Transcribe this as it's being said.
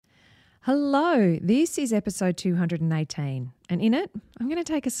Hello, this is episode 218, and in it, I'm going to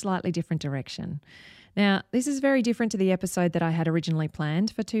take a slightly different direction. Now, this is very different to the episode that I had originally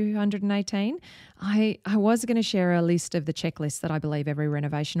planned for 218. I was going to share a list of the checklists that I believe every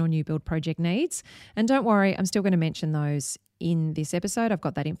renovation or new build project needs, and don't worry, I'm still going to mention those in this episode. I've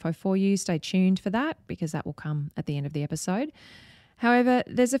got that info for you. Stay tuned for that because that will come at the end of the episode. However,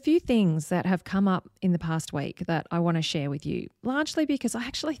 there's a few things that have come up in the past week that I want to share with you, largely because I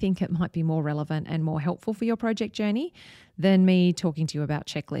actually think it might be more relevant and more helpful for your project journey than me talking to you about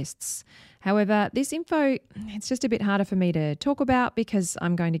checklists. However, this info, it's just a bit harder for me to talk about because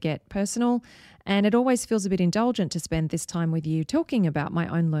I'm going to get personal, and it always feels a bit indulgent to spend this time with you talking about my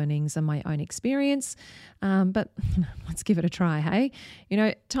own learnings and my own experience. But let's give it a try, hey?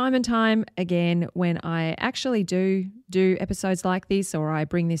 Time and time again, when I actually do episodes like this, or I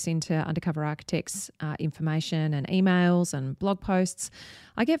bring this into Undercover Architects information and emails and blog posts,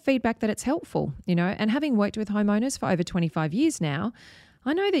 I get feedback that it's helpful, and having worked with homeowners for over 25 years now,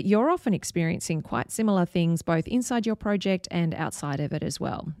 I know that you're often experiencing quite similar things both inside your project and outside of it as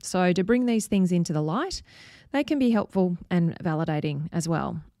well. So to bring these things into the light, they can be helpful and validating as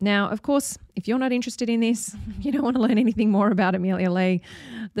well. Now, of course, if you're not interested in this, you don't want to learn anything more about Amelia Lee,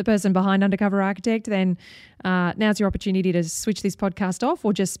 the person behind Undercover Architect, then now's your opportunity to switch this podcast off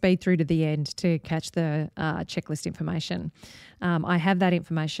or just speed through to the end to catch the checklist information. I have that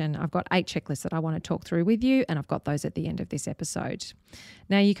information. I've got 8 checklists that I want to talk through with you, and I've got those at the end of this episode.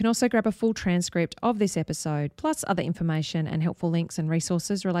 Now, you can also grab a full transcript of this episode, plus other information and helpful links and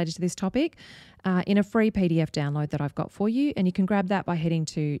resources related to this topic in a free PDF download that I've got for you. And you can grab that by heading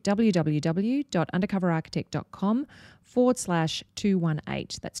to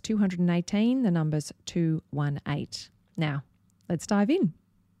www.undercoverarchitect.com/218. That's 218, the number's 218. Now, let's dive in.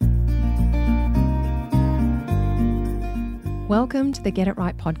 Welcome to the Get It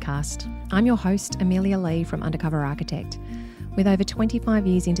Right podcast. I'm your host, Amelia Lee from Undercover Architect. With over 25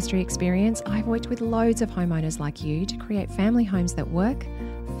 years industry experience, I've worked with loads of homeowners like you to create family homes that work,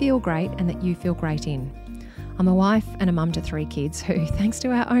 feel great, and that you feel great in. I'm a wife and a mum to 3 kids who, thanks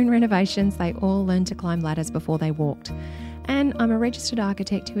to our own renovations, they all learned to climb ladders before they walked. And I'm a registered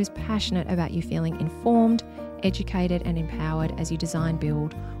architect who is passionate about you feeling informed, educated, and empowered as you design,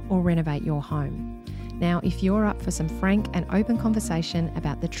 build, or renovate your home. Now, if you're up for some frank and open conversation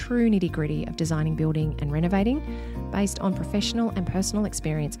about the true nitty-gritty of designing, building, and renovating based on professional and personal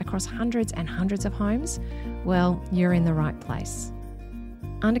experience across hundreds and hundreds of homes, well, you're in the right place.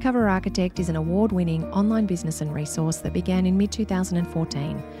 Undercover Architect is an award-winning online business and resource that began in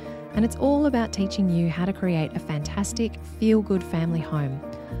mid-2014, and it's all about teaching you how to create a fantastic, feel-good family home,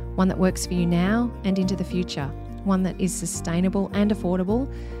 one that works for you now and into the future, one that is sustainable and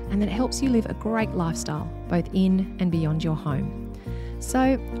affordable, and that helps you live a great lifestyle, both in and beyond your home.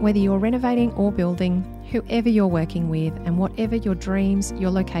 So, whether you're renovating or building, whoever you're working with, and whatever your dreams, your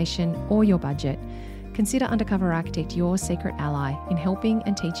location, or your budget, consider Undercover Architect your secret ally in helping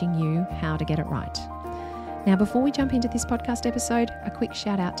and teaching you how to get it right. Now, before we jump into this podcast episode, a quick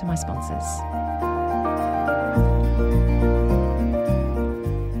shout out to my sponsors.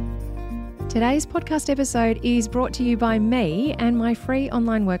 Today's podcast episode is brought to you by me and my free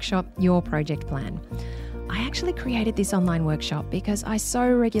online workshop, Your Project Plan. I actually created this online workshop because I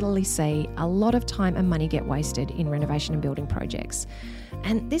so regularly see a lot of time and money get wasted in renovation and building projects.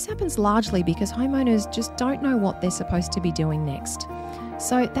 And this happens largely because homeowners just don't know what they're supposed to be doing next.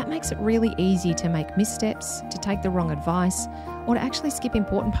 So that makes it really easy to make missteps, to take the wrong advice, or to actually skip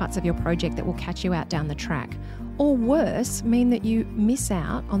important parts of your project that will catch you out down the track. Or worse, mean that you miss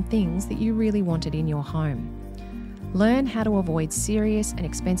out on things that you really wanted in your home. Learn how to avoid serious and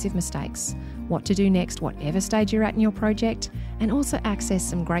expensive mistakes, what to do next, whatever stage you're at in your project, and also access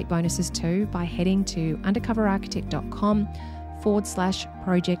some great bonuses too by heading to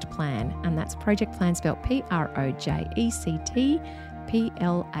undercoverarchitect.com/project plan. And that's project plan spelled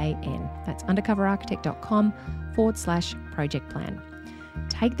PROJECTPLAN. That's undercoverarchitect.com/project plan.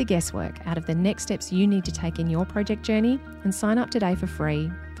 Take the guesswork out of the next steps you need to take in your project journey and sign up today for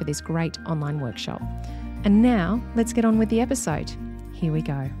free for this great online workshop. And now, let's get on with the episode. Here we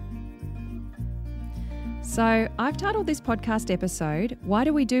go. So, I've titled this podcast episode, Why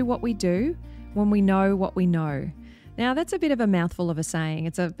Do We Do What We Do When We Know What We Know? Now, that's a bit of a mouthful of a saying.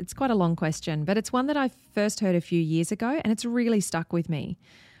 It's quite a long question, but it's one that I first heard a few years ago, and it's really stuck with me.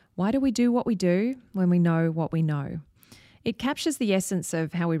 Why do we do what we do when we know what we know? It captures the essence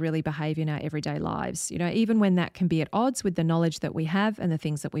of how we really behave in our everyday lives, even when that can be at odds with the knowledge that we have and the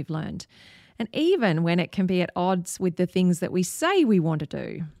things that we've learned. And even when it can be at odds with the things that we say we want to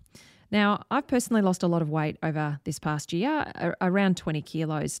do. Now, I've personally lost a lot of weight over this past year, around 20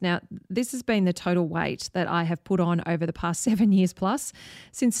 kilos. Now, this has been the total weight that I have put on over the past 7 years plus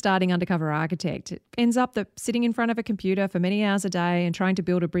since starting Undercover Architect. It ends up that sitting in front of a computer for many hours a day and trying to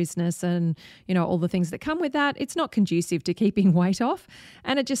build a business and, all the things that come with that, it's not conducive to keeping weight off.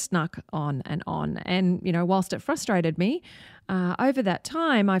 And it just snuck on and on. And, whilst it frustrated me, over that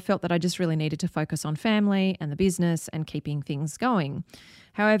time, I felt that I just really needed to focus on family and the business and keeping things going.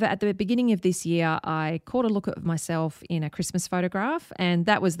 However, at the beginning of this year, I caught a look at myself in a Christmas photograph, and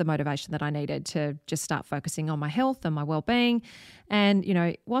that was the motivation that I needed to just start focusing on my health and my well-being. And,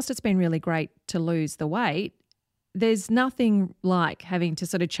 whilst it's been really great to lose the weight, there's nothing like having to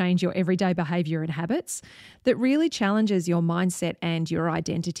sort of change your everyday behavior and habits that really challenges your mindset and your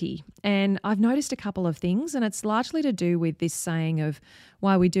identity. And I've noticed a couple of things, and it's largely to do with this saying of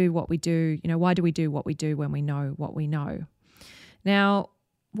why we do what we do. Why do we do what we do when we know what we know? Now,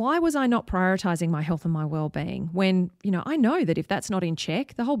 why was I not prioritizing my health and my well-being when, I know that if that's not in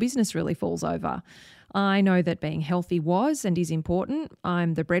check, the whole business really falls over. I know that being healthy was and is important.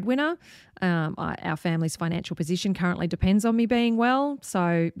 I'm the breadwinner. Our family's financial position currently depends on me being well.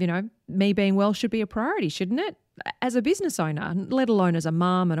 So, me being well should be a priority, shouldn't it? As a business owner, let alone as a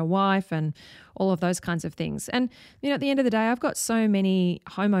mum and a wife and all of those kinds of things. And, at the end of the day, I've got so many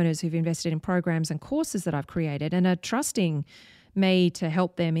homeowners who've invested in programs and courses that I've created and are trusting me to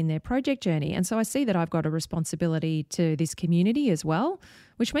help them in their project journey. And so I see that I've got a responsibility to this community as well,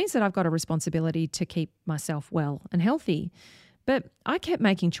 which means that I've got a responsibility to keep myself well and healthy. But I kept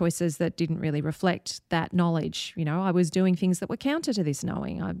making choices that didn't really reflect that knowledge. I was doing things that were counter to this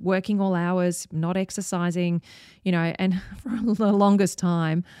knowing. I'm working all hours, not exercising, and for the longest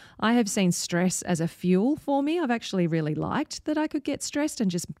time, I have seen stress as a fuel for me. I've actually really liked that I could get stressed and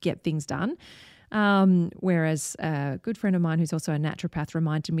just get things done. Whereas a good friend of mine who's also a naturopath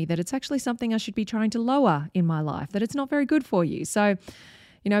reminded me that it's actually something I should be trying to lower in my life, that it's not very good for you. So,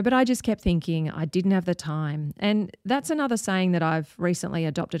 but I just kept thinking I didn't have the time. And that's another saying that I've recently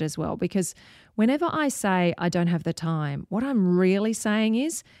adopted as well, because whenever I say I don't have the time, what I'm really saying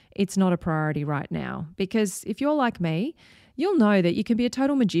is it's not a priority right now. Because if you're like me, you'll know that you can be a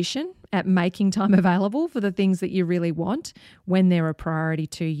total magician at making time available for the things that you really want when they're a priority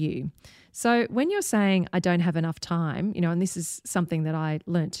to you. So when you're saying I don't have enough time, and this is something that I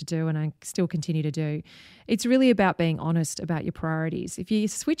learnt to do and I still continue to do, it's really about being honest about your priorities. If you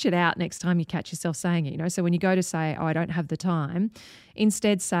switch it out next time you catch yourself saying it, so when you go to say, oh, I don't have the time,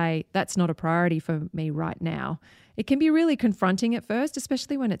 instead say, that's not a priority for me right now. It can be really confronting at first,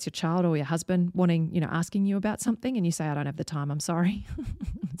 especially when it's your child or your husband wanting, asking you about something and you say, I don't have the time, I'm sorry.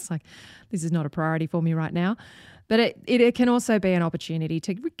 It's like, this is not a priority for me right now. But it can also be an opportunity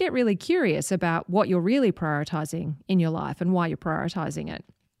to get really curious about what you're really prioritizing in your life and why you're prioritizing it.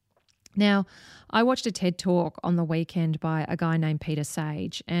 Now, I watched a TED Talk on the weekend by a guy named Peter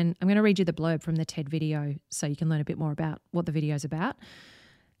Sage, and I'm going to read you the blurb from the TED video so you can learn a bit more about what the video is about.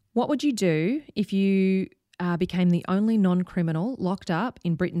 What would you do if you became the only non-criminal locked up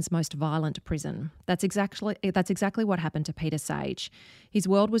in Britain's most violent prison? That's exactly what happened to Peter Sage. His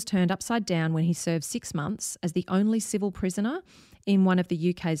world was turned upside down when he served 6 months as the only civil prisoner in one of the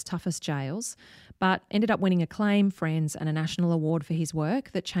UK's toughest jails, but ended up winning acclaim, friends, and a national award for his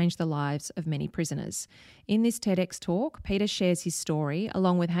work that changed the lives of many prisoners. In this TEDx talk, Peter shares his story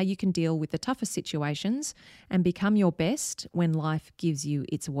along with how you can deal with the toughest situations and become your best when life gives you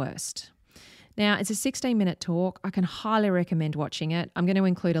its worst. Now, it's a 16-minute talk. I can highly recommend watching it. I'm going to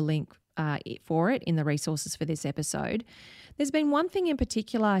include a link for it in the resources for this episode. There's been one thing in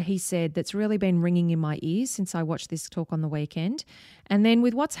particular he said that's really been ringing in my ears since I watched this talk on the weekend. And then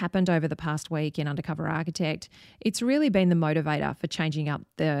with what's happened over the past week in Undercover Architect, it's really been the motivator for changing up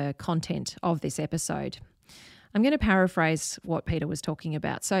the content of this episode. I'm going to paraphrase what Peter was talking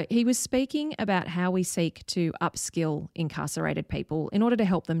about. So he was speaking about how we seek to upskill incarcerated people in order to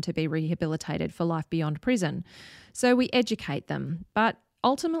help them to be rehabilitated for life beyond prison. So we educate them, but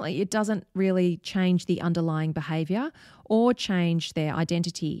ultimately it doesn't really change the underlying behaviour or change their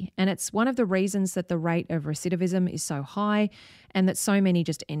identity. And it's one of the reasons that the rate of recidivism is so high and that so many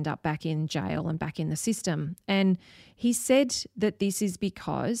just end up back in jail and back in the system. And he said that this is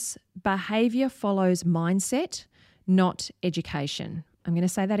because behaviour follows mindset, not education. I'm going to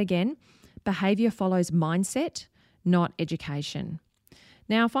say that again. Behaviour follows mindset, not education.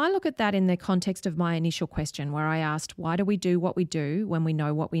 Now, if I look at that in the context of my initial question where I asked, why do we do what we do when we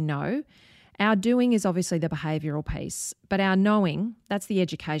know what we know? Our doing is obviously the behavioural piece, but our knowing, that's the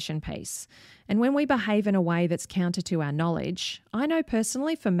education piece. And when we behave in a way that's counter to our knowledge, I know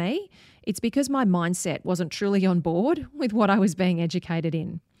personally for me, it's because my mindset wasn't truly on board with what I was being educated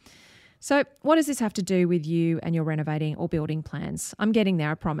in. So what does this have to do with you and your renovating or building plans? I'm getting there,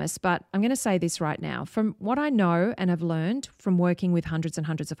 I promise, but I'm going to say this right now. From what I know and have learned from working with hundreds and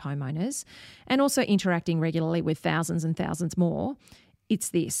hundreds of homeowners and also interacting regularly with thousands and thousands more, it's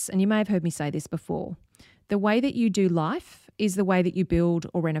this, and you may have heard me say this before. The way that you do life is the way that you build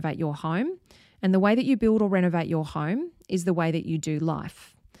or renovate your home, and the way that you build or renovate your home is the way that you do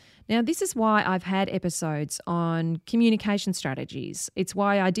life. Now, this is why I've had episodes on communication strategies. It's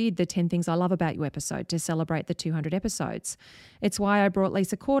why I did the 10 Things I Love About You episode to celebrate the 200 episodes. It's why I brought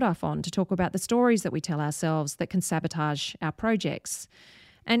Lisa Corduff on to talk about the stories that we tell ourselves that can sabotage our projects.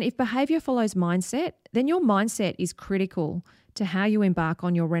 And if behaviour follows mindset, then your mindset is critical to how you embark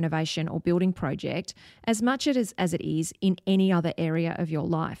on your renovation or building project as much as it is in any other area of your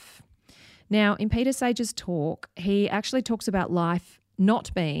life. Now, in Peter Sage's talk, he actually talks about life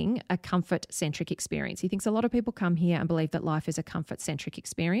not being a comfort-centric experience. He thinks a lot of people come here and believe that life is a comfort-centric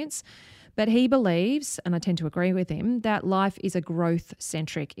experience, but he believes, and I tend to agree with him, that life is a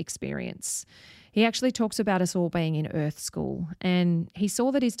growth-centric experience. He actually talks about us all being in Earth School, and he saw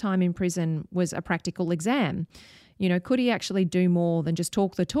that his time in prison was a practical exam. You know, could he actually do more than just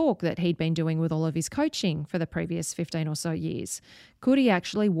talk the talk that he'd been doing with all of his coaching for the previous 15 or so years? Could he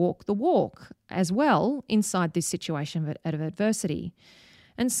actually walk the walk as well inside this situation of adversity?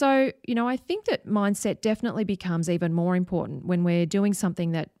 And so, you know, I think that mindset definitely becomes even more important when we're doing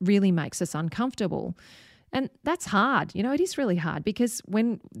something that really makes us uncomfortable. And that's hard. You know, it is really hard because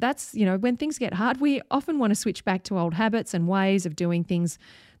when things get hard, we often want to switch back to old habits and ways of doing things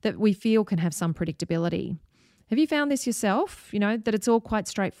that we feel can have some predictability. Have you found this yourself, you know, that it's all quite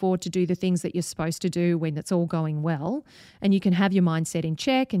straightforward to do the things that you're supposed to do when it's all going well, and you can have your mindset in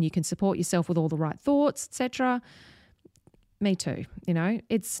check and you can support yourself with all the right thoughts, etc.? Me too. You know,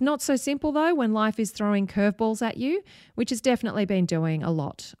 it's not so simple though when life is throwing curveballs at you, which has definitely been doing a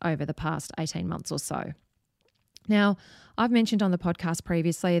lot over the past 18 months or so. Now, I've mentioned on the podcast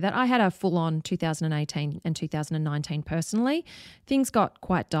previously that I had a full-on 2018 and 2019 personally. Things got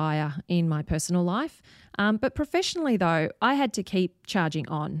quite dire in my personal life. But professionally, though, I had to keep charging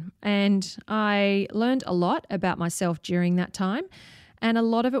on. And I learned a lot about myself during that time. And a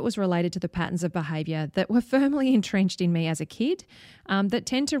lot of it was related to the patterns of behaviour that were firmly entrenched in me as a kid that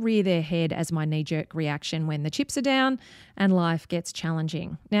tend to rear their head as my knee-jerk reaction when the chips are down and life gets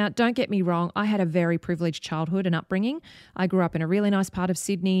challenging. Now, don't get me wrong, I had a very privileged childhood and upbringing. I grew up in a really nice part of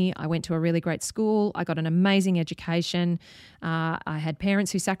Sydney. I went to a really great school. I got an amazing education. I had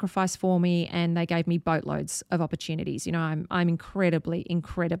parents who sacrificed for me and they gave me boatloads of opportunities. You know, I'm incredibly,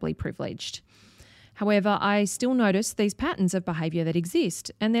 incredibly privileged. However, I still notice these patterns of behaviour that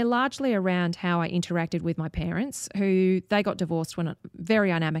exist, and they're largely around how I interacted with my parents, who they got divorced very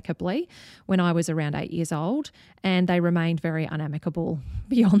unamicably when I was around 8 years old, and they remained very unamicable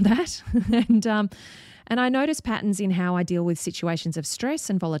beyond that. And I notice patterns in how I deal with situations of stress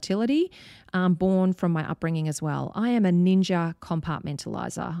and volatility born from my upbringing as well. I am a ninja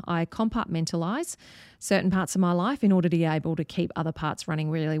compartmentalizer. I compartmentalize certain parts of my life in order to be able to keep other parts running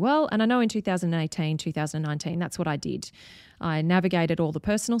really well. And I know in 2018, 2019, that's what I did. I navigated all the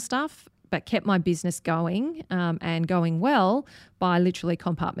personal stuff, but kept my business going and going well by literally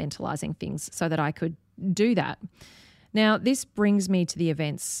compartmentalizing things so that I could do that. Now, this brings me to the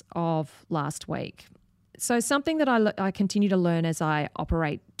events of last week. So something that I continue to learn as I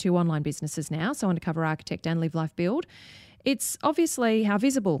operate 2 online businesses now, so Undercover Architect and Live Life Build, it's obviously how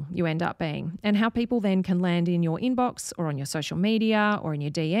visible you end up being and how people then can land in your inbox or on your social media or in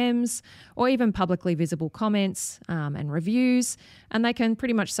your DMs or even publicly visible comments and reviews. And they can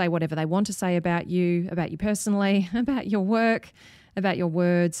pretty much say whatever they want to say about you personally, about your work, about your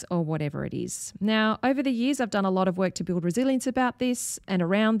words or whatever it is. Now, over the years, I've done a lot of work to build resilience about this and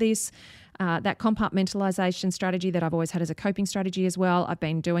around this. That compartmentalization strategy that I've always had as a coping strategy as well, I've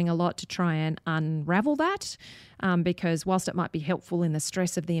been doing a lot to try and unravel that because whilst it might be helpful in the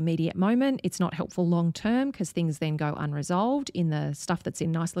stress of the immediate moment, it's not helpful long term because things then go unresolved in the stuff that's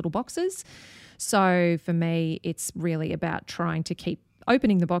in nice little boxes. So for me, it's really about trying to keep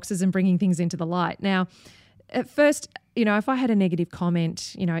opening the boxes and bringing things into the light. Now, at first, you know, if I had a negative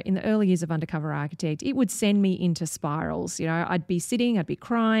comment, you know, in the early years of Undercover Architect, it would send me into spirals. You know, I'd be sitting, I'd be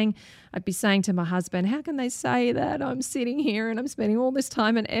crying, I'd be saying to my husband, how can they say that? I'm sitting here and I'm spending all this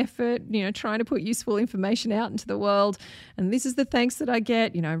time and effort, you know, trying to put useful information out into the world. And this is the thanks that I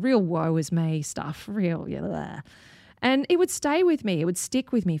get, you know, real woe is me stuff, real, yeah. And it would stay with me. It would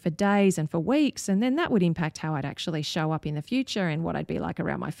stick with me for days and for weeks. And then that would impact how I'd actually show up in the future and what I'd be like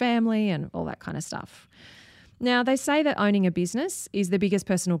around my family and all that kind of stuff. Now, they say that owning a business is the biggest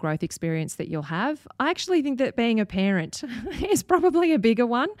personal growth experience that you'll have. I actually think that being a parent is probably a bigger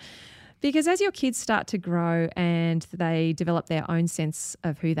one Because as your kids start to grow and they develop their own sense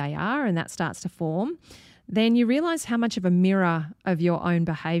of who they are and that starts to form, then you realize how much of a mirror of your own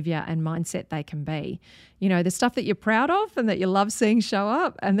behavior and mindset they can be. You know, the stuff that you're proud of and that you love seeing show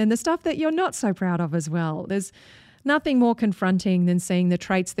up, and then the stuff that you're not so proud of as well. There's nothing more confronting than seeing the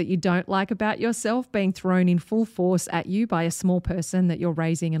traits that you don't like about yourself being thrown in full force at you by a small person that you're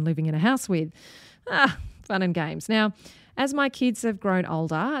raising and living in a house with. Fun and games. Now, as my kids have grown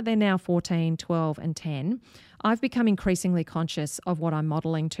older, they're now 14, 12 and 10, I've become increasingly conscious of what I'm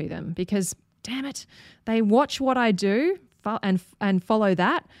modelling to them because, damn it, they watch what I do and follow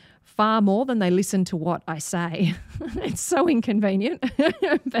that far more than they listen to what I say. It's so inconvenient,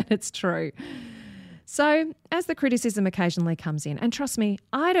 but it's true. So as the criticism occasionally comes in, and trust me,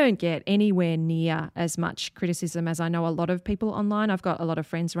 I don't get anywhere near as much criticism as I know a lot of people online. I've got a lot of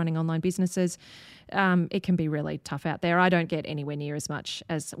friends running online businesses. It can be really tough out there. I don't get anywhere near as much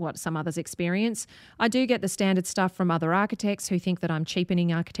as what some others experience. I do get the standard stuff from other architects who think that I'm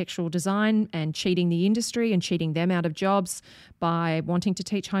cheapening architectural design and cheating the industry and cheating them out of jobs by wanting to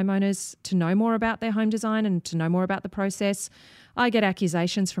teach homeowners to know more about their home design and to know more about the process. I get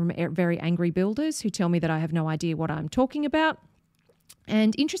accusations from very angry builders who tell me that I have no idea what I'm talking about.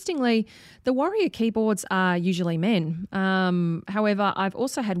 And interestingly, the warrior keyboards are usually men. However, I've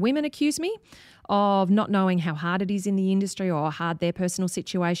also had women accuse me of not knowing how hard it is in the industry or how hard their personal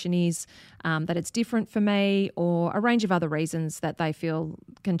situation is, that it's different for me, or a range of other reasons that they feel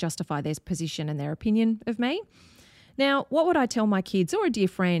can justify their position and their opinion of me. Now, what would I tell my kids or a dear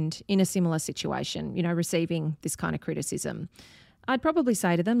friend in a similar situation, you know, receiving this kind of criticism? I'd probably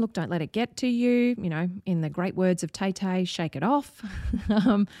say to them, look, don't let it get to you. You know, in the great words of Tay-Tay, shake it off.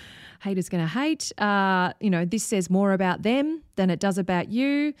 Haters going to hate. You know, this says more about them than it does about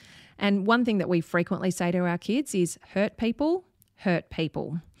you. And one thing that we frequently say to our kids is hurt people, hurt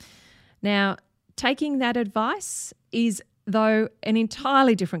people. Now, taking that advice is, though, an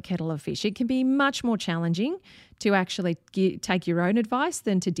entirely different kettle of fish. It can be much more challenging to actually take your own advice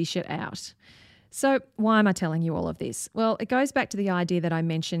than to dish it out. So why am I telling you all of this? Well, it goes back to the idea that I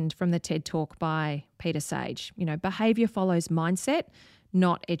mentioned from the TED Talk by Peter Sage. You know, behaviour follows mindset,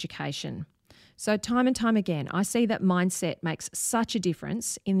 not education. So time and time again, I see that mindset makes such a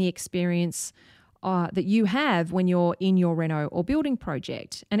difference in the experience that you have when you're in your reno or building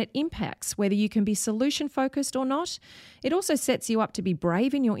project, and it impacts whether you can be solution focused or not. It also sets you up to be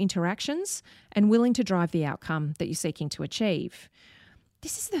brave in your interactions and willing to drive the outcome that you're seeking to achieve.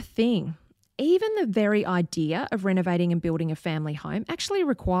 This is the thing. Even the very idea of renovating and building a family home actually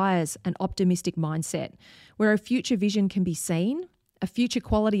requires an optimistic mindset where a future vision can be seen, a future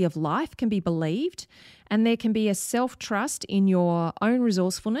quality of life can be believed, and there can be a self-trust in your own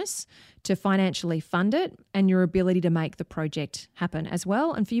resourcefulness to financially fund it and your ability to make the project happen as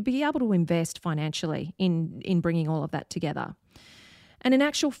well, and for you to be able to invest financially in bringing all of that together. And in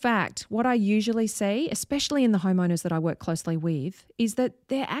actual fact, what I usually see, especially in the homeowners that I work closely with, is that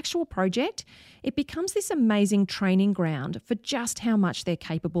their actual project, it becomes this amazing training ground for just how much they're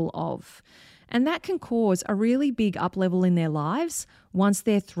capable of. And that can cause a really big up-level in their lives once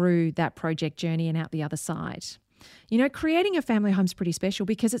they're through that project journey and out the other side. You know, creating a family home is pretty special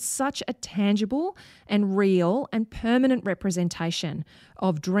because it's such a tangible and real and permanent representation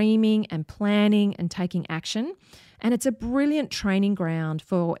of dreaming and planning and taking action. And it's a brilliant training ground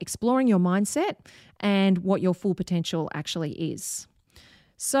for exploring your mindset and what your full potential actually is.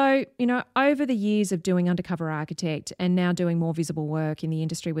 So, you know, over the years of doing Undercover Architect and now doing more visible work in the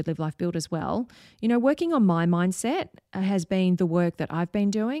industry with Live Life Build as well, you know, working on my mindset has been the work that I've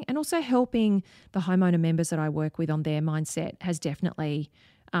been doing, and also helping the homeowner members that I work with on their mindset has definitely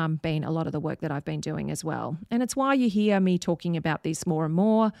been a lot of the work that I've been doing as well. And it's why you hear me talking about this more and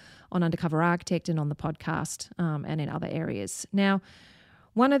more on Undercover Architect and on the podcast and in other areas. Now,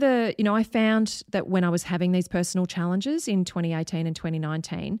 I found that when I was having these personal challenges in 2018 and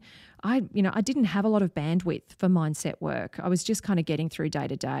 2019, I didn't have a lot of bandwidth for mindset work. I was just kind of getting through day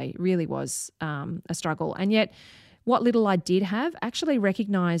to day. It really was a struggle. And yet what little I did have actually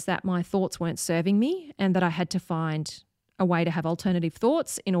recognized that my thoughts weren't serving me and that I had to find a way to have alternative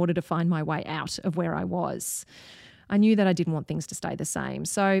thoughts in order to find my way out of where I was. I knew that I didn't want things to stay the same.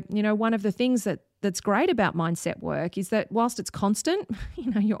 So, you know, one of the things that's great about mindset work is that whilst it's constant, you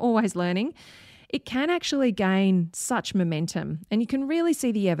know, you're always learning, it can actually gain such momentum, and you can really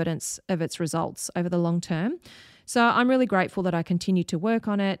see the evidence of its results over the long term. So I'm really grateful that I continue to work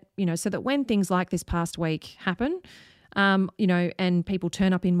on it, you know, so that when things like this past week happen, and people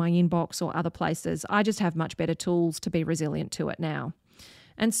turn up in my inbox or other places, I just have much better tools to be resilient to it now.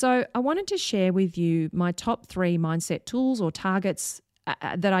 And so I wanted to share with you my top 3 mindset tools or targets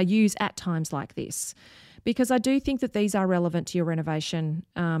that I use at times like this, because I do think that these are relevant to your renovation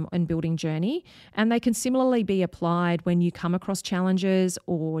and building journey, and they can similarly be applied when you come across challenges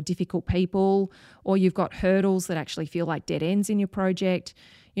or difficult people, or you've got hurdles that actually feel like dead ends in your project.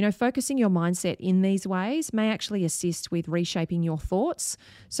 Focusing your mindset in these ways may actually assist with reshaping your thoughts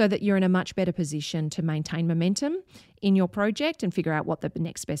so that you're in a much better position to maintain momentum in your project and figure out what the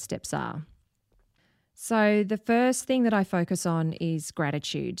next best steps are. So the first thing that I focus on is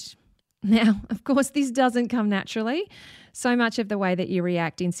gratitude. Now, of course, this doesn't come naturally. So much of the way that you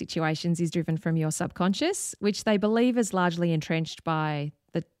react in situations is driven from your subconscious, which they believe is largely entrenched by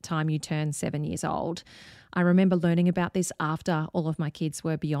the time you turn 7 years old. I remember learning about this after all of my kids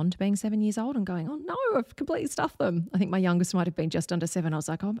were beyond being 7 years old and going, oh no, I've completely stuffed them. I think my youngest might have been just under 7. I was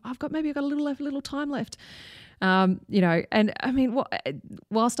like, oh, I've got a little time left. And I mean,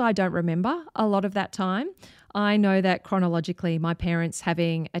 whilst I don't remember a lot of that time, I know that chronologically my parents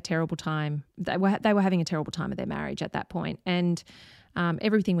having a terrible time, they were having a terrible time of their marriage at that point. And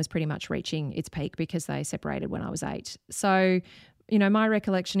everything was pretty much reaching its peak because they separated when I was 8. So, my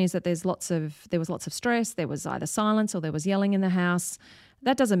recollection is that there was lots of stress. There was either silence or there was yelling in the house.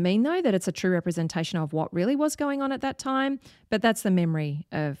 That doesn't mean, though, that it's a true representation of what really was going on at that time, but that's the memory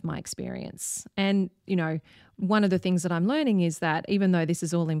of my experience. And, one of the things that I'm learning is that even though this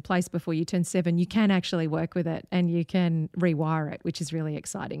is all in place before you turn 7, you can actually work with it and you can rewire it, which is really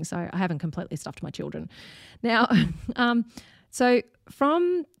exciting. So I haven't completely stuffed my children. Now, so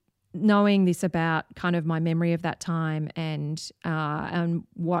from knowing this about kind of my memory of that time and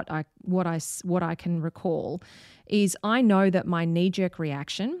what I can recall is I know that my knee-jerk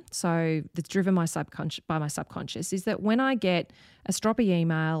reaction, so that's driven by my subconscious, is that when I get a stroppy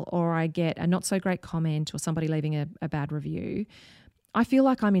email or I get a not so great comment or somebody leaving a bad review, I feel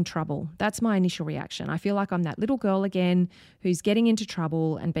like I'm in trouble. That's my initial reaction. I feel like I'm that little girl again who's getting into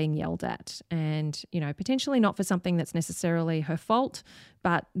trouble and being yelled at. And, potentially not for something that's necessarily her fault,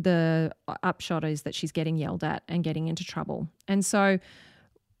 but the upshot is that she's getting yelled at and getting into trouble. And so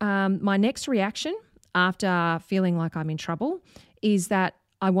my next reaction after feeling like I'm in trouble is that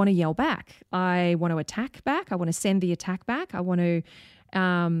I want to yell back. I want to attack back. I want to send the attack back. I want to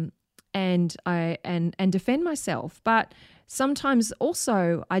and defend myself. But sometimes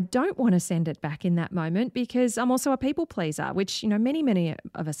also I don't want to send it back in that moment because I'm also a people pleaser, which, many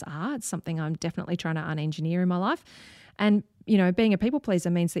of us are. It's something I'm definitely trying to unengineer in my life. And, being a people pleaser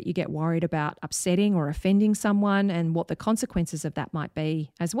means that you get worried about upsetting or offending someone and what the consequences of that might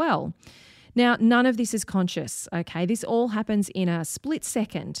be as well. Now, none of this is conscious, okay? This all happens in a split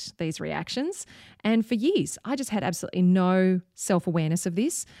second, these reactions. And for years, I just had absolutely no self-awareness of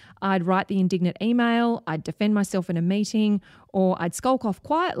this. I'd write the indignant email, I'd defend myself in a meeting, or I'd skulk off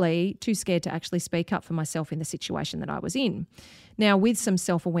quietly, too scared to actually speak up for myself in the situation that I was in. Now, with some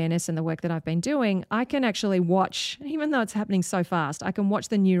self-awareness and the work that I've been doing, I can actually watch, even though it's happening so fast, I can watch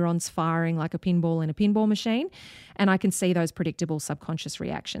the neurons firing like a pinball in a pinball machine, and I can see those predictable subconscious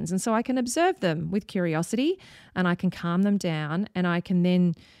reactions. And so I can observe them with curiosity and I can calm them down and I can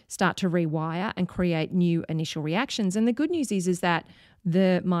then start to rewire and create new initial reactions. And the good news is that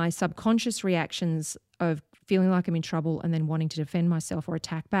my subconscious reactions of feeling like I'm in trouble and then wanting to defend myself or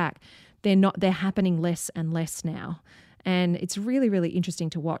attack back, they're happening less and less now. And it's really, really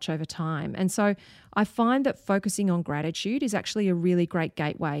interesting to watch over time. And so I find that focusing on gratitude is actually a really great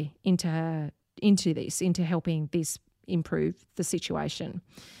gateway into helping this improve the situation.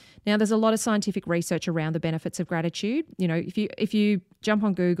 Now, there's a lot of scientific research around the benefits of gratitude. If you jump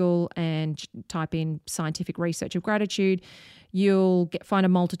on Google and type in scientific research of gratitude, you'll find a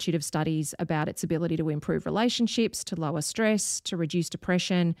multitude of studies about its ability to improve relationships, to lower stress, to reduce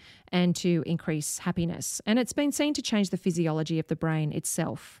depression, and to increase happiness. And it's been seen to change the physiology of the brain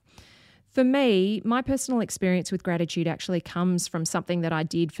itself. For me, my personal experience with gratitude actually comes from something that I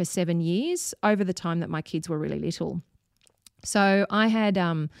did for 7 years over the time that my kids were really little. So I had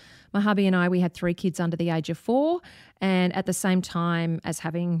my hubby and we had 3 kids under the age of 4, and at the same time as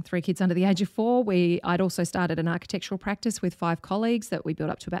having 3 kids under the age of 4, I'd also started an architectural practice with 5 colleagues that we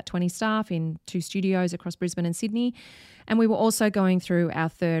built up to about 20 staff in 2 studios across Brisbane and Sydney. And we were also going through our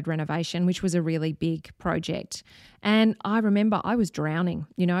 3rd renovation, which was a really big project. And I remember I was drowning,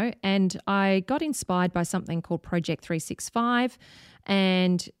 and I got inspired by something called Project 365,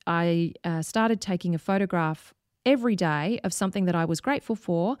 and I started taking a photograph every day of something that I was grateful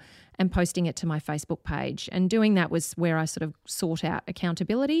for and posting it to my Facebook page. And doing that was where I sort of sought out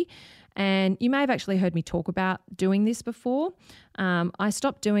accountability. And you may have actually heard me talk about doing this before. I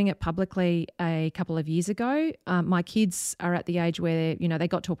stopped doing it publicly a couple of years ago. My kids are at the age where, they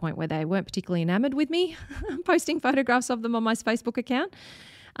got to a point where they weren't particularly enamored with me posting photographs of them on my Facebook account.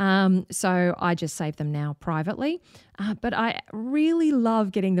 So I just save them now privately. But I really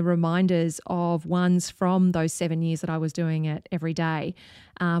love getting the reminders of ones from those 7 years that I was doing it every day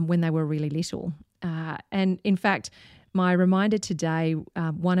when they were really little. And in fact, my reminder today,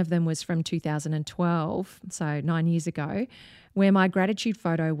 one of them was from 2012, so 9 years ago, where my gratitude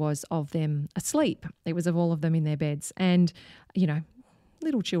photo was of them asleep. It was of all of them in their beds. And,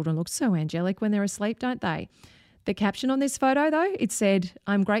 little children look so angelic when they're asleep, don't they? The caption on this photo, though, it said,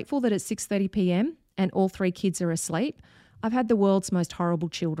 "I'm grateful that it's 6:30 p.m. and all 3 kids are asleep. I've had the world's most horrible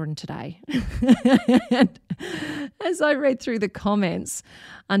children today." And as I read through the comments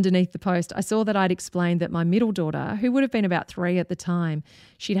underneath the post, I saw that I'd explained that my middle daughter, who would have been about 3 at the time,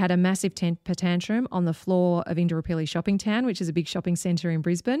 she'd had a massive temper tantrum on the floor of Indooroopilly Shopping Town, which is a big shopping centre in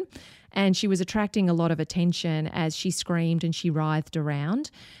Brisbane. And she was attracting a lot of attention as she screamed and she writhed around.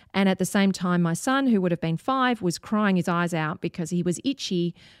 And at the same time, my son, who would have been 5, was crying his eyes out because he was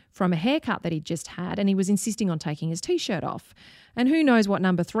itchy from a haircut that he'd just had, and he was insisting on taking his T-shirt off. And who knows what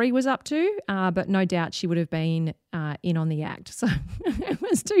number 3 was up to, but no doubt she would have been in on the act. So it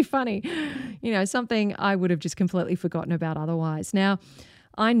was too funny, something I would have just completely forgotten about otherwise. Now,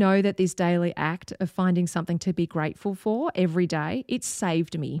 I know that this daily act of finding something to be grateful for every day, it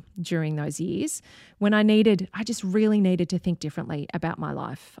saved me during those years when I just really needed to think differently about my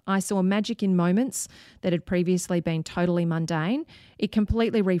life. I saw magic in moments that had previously been totally mundane. It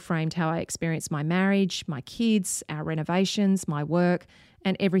completely reframed how I experienced my marriage, my kids, our renovations, my work,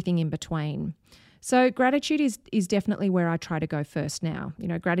 and everything in between. So gratitude is definitely where I try to go first now.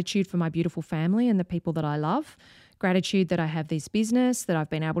 Gratitude for my beautiful family and the people that I love. Gratitude that I have this business, that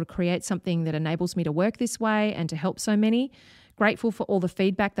I've been able to create something that enables me to work this way and to help so many. Grateful for all the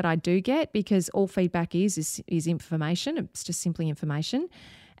feedback that I do get, because all feedback is information. It's just simply information.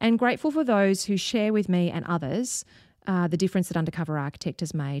 And grateful for those who share with me and others the difference that Undercover Architect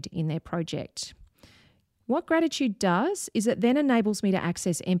has made in their project. What gratitude does is it then enables me to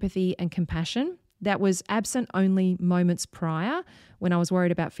access empathy and compassion that was absent only moments prior when I was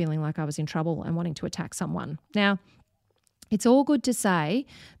worried about feeling like I was in trouble and wanting to attack someone. Now, it's all good to say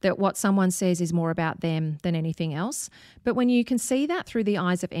that what someone says is more about them than anything else, but when you can see that through the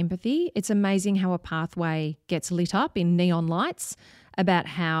eyes of empathy, it's amazing how a pathway gets lit up in neon lights about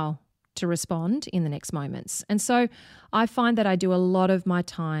how to respond in the next moments. And so I find that I do a lot of my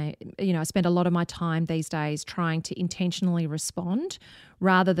time, I spend a lot of my time these days trying to intentionally respond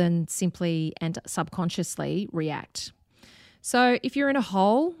rather than simply and subconsciously react. So if you're in a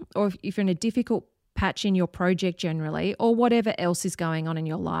hole, or if you're in a difficult patch in your project generally, or whatever else is going on in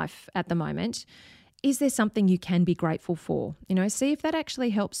your life at the moment, is there something you can be grateful for? See if that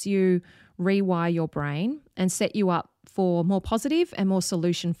actually helps you rewire your brain and set you up for more positive and more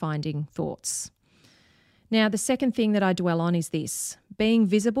solution-finding thoughts. Now, the second thing that I dwell on is this: being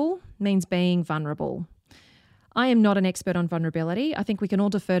visible means being vulnerable. I am not an expert on vulnerability. I think we can all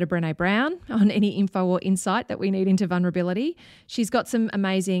defer to Brené Brown on any info or insight that we need into vulnerability. She's got some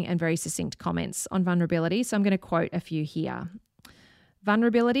amazing and very succinct comments on vulnerability, so I'm going to quote a few here.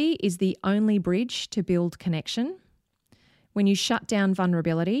 Vulnerability is the only bridge to build connection. When you shut down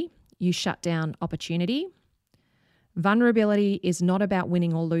vulnerability, you shut down opportunity. Vulnerability is not about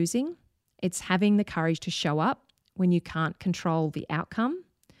winning or losing. It's having the courage to show up when you can't control the outcome.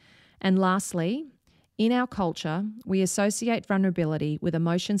 And lastly, in our culture, we associate vulnerability with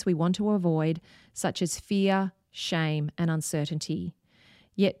emotions we want to avoid, such as fear, shame, and uncertainty.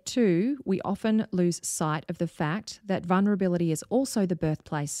 Yet too, we often lose sight of the fact that vulnerability is also the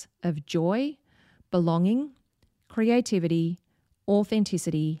birthplace of joy, belonging, creativity,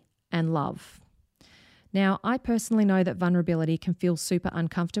 authenticity, and love. Now, I personally know that vulnerability can feel super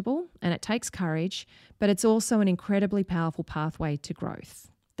uncomfortable and it takes courage, but it's also an incredibly powerful pathway to growth.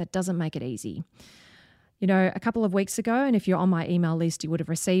 That doesn't make it easy. A couple of weeks ago, and if you're on my email list, you would have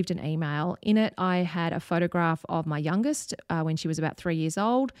received an email. In it, I had a photograph of my youngest when she was about 3 years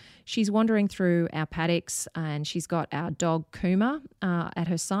old. She's wandering through our paddocks and she's got our dog Kuma at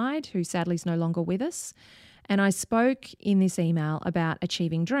her side, who sadly is no longer with us. And I spoke in this email about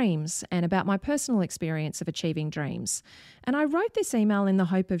achieving dreams and about my personal experience of achieving dreams. And I wrote this email in the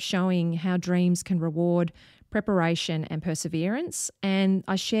hope of showing how dreams can reward preparation, and perseverance. And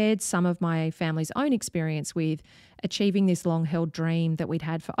I shared some of my family's own experience with achieving this long-held dream that we'd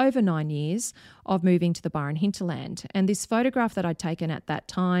had for over 9 years of moving to the Byron hinterland. And this photograph that I'd taken at that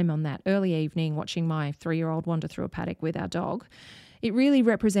time on that early evening, watching my 3-year-old wander through a paddock with our dog, it really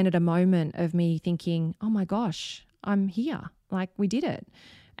represented a moment of me thinking, oh my gosh, I'm here. Like, we did it.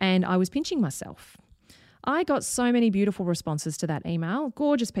 And I was pinching myself. I got so many beautiful responses to that email,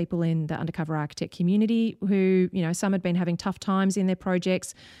 gorgeous people in the Undercover Architect community who, some had been having tough times in their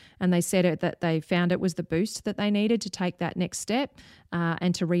projects, and they said that they found it was the boost that they needed to take that next step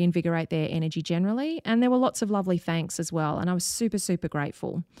and to reinvigorate their energy generally. And there were lots of lovely thanks as well, and I was super, super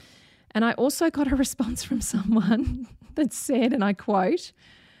grateful. And I also got a response from someone that said, and I quote,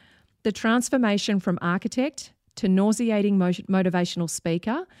 "The transformation from architect to nauseating motivational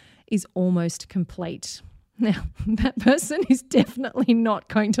speaker is almost complete." Now, that person is definitely not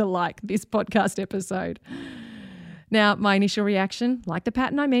going to like this podcast episode. Now, my initial reaction, like the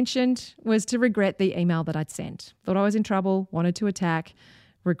pattern I mentioned, was to regret the email that I'd sent. Thought I was in trouble, wanted to attack,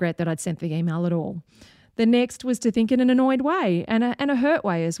 regret that I'd sent the email at all. The next was to think in an annoyed way and a hurt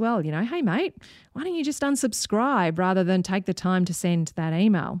way as well. Hey, mate, why don't you just unsubscribe rather than take the time to send that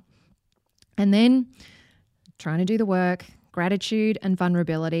email? And then trying to do the work, gratitude and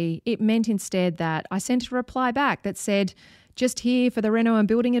vulnerability, it meant instead that I sent a reply back that said, "Just here for the reno and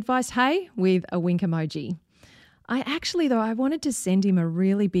building advice, hey," with a wink emoji. I wanted to send him a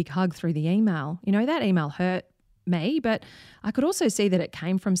really big hug through the email. That email hurt me, but I could also see that it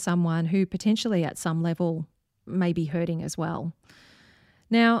came from someone who potentially at some level may be hurting as well.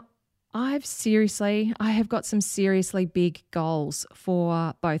 Now, I have got some seriously big goals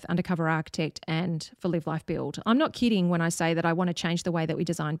for both Undercover Architect and for Live Life Build. I'm not kidding when I say that I want to change the way that we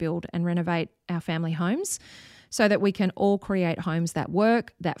design, build and renovate our family homes so that we can all create homes that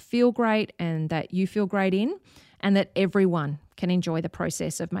work, that feel great and that you feel great in, and that everyone can enjoy the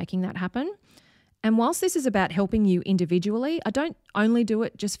process of making that happen. And whilst this is about helping you individually, I don't only do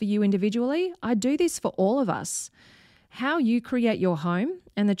it just for you individually. I do this for all of us. How you create your home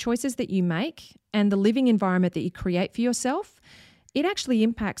and the choices that you make and the living environment that you create for yourself, it actually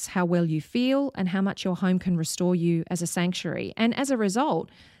impacts how well you feel and how much your home can restore you as a sanctuary. And as a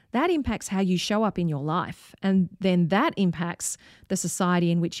result, that impacts how you show up in your life. And then that impacts the society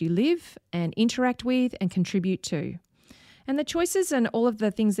in which you live and interact with and contribute to. And the choices and all of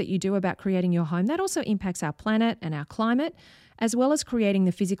the things that you do about creating your home, that also impacts our planet and our climate, as well as creating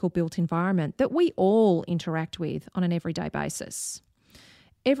the physical built environment that we all interact with on an everyday basis.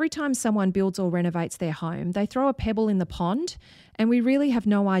 Every time someone builds or renovates their home, they throw a pebble in the pond, and we really have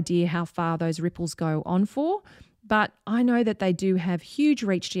no idea how far those ripples go on for. But I know that they do have huge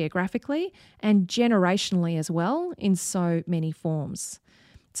reach geographically and generationally as well in so many forms.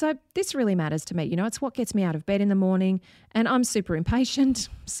 So this really matters to me. It's what gets me out of bed in the morning, and I'm super impatient.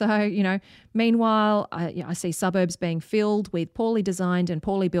 So, meanwhile, I see suburbs being filled with poorly designed and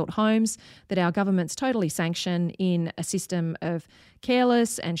poorly built homes that our governments totally sanction in a system of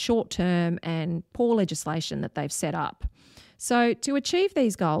careless and short-term and poor legislation that they've set up. So to achieve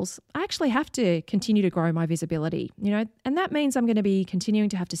these goals, I actually have to continue to grow my visibility, and that means I'm going to be continuing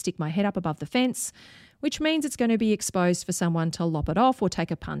to have to stick my head up above the fence, which means it's going to be exposed for someone to lop it off or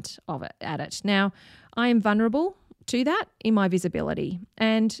take a punt at it. Now, I am vulnerable to that in my visibility,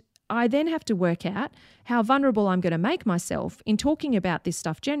 and I then have to work out how vulnerable I'm going to make myself in talking about this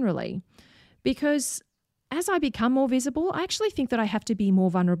stuff generally, because as I become more visible, I actually think that I have to be more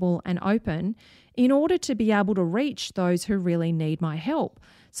vulnerable and open in order to be able to reach those who really need my help,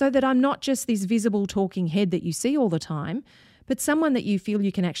 so that I'm not just this visible talking head that you see all the time, but someone that you feel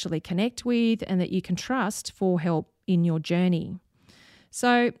you can actually connect with and that you can trust for help in your journey.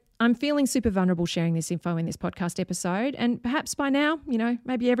 So I'm feeling super vulnerable sharing this info in this podcast episode, and perhaps by now,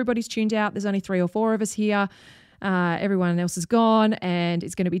 maybe everybody's tuned out. There's only 3 or 4 of us here. Everyone else is gone, and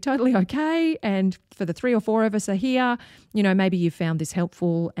it's going to be totally okay. And for the 3 or 4 of us are here, maybe you found this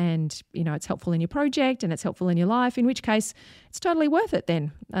helpful, and, it's helpful in your project and it's helpful in your life, in which case it's totally worth it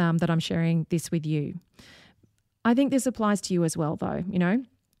then that I'm sharing this with you. I think this applies to you as well, though,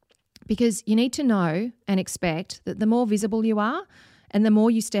 because you need to know and expect that the more visible you are and the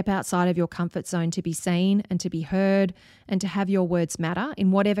more you step outside of your comfort zone to be seen and to be heard and to have your words matter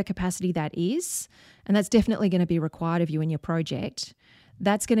in whatever capacity that is, and that's definitely going to be required of you in your project,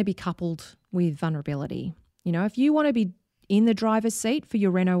 that's going to be coupled with vulnerability. If you want to be in the driver's seat for your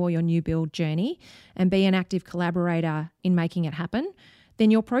reno or your new build journey and be an active collaborator in making it happen, then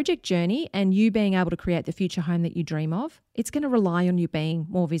your project journey and you being able to create the future home that you dream of, it's going to rely on you being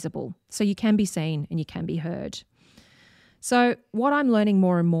more visible so you can be seen and you can be heard. So what I'm learning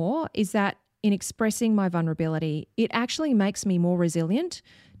more and more is that in expressing my vulnerability, it actually makes me more resilient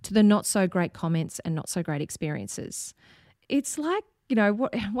to the not so great comments and not so great experiences. It's like,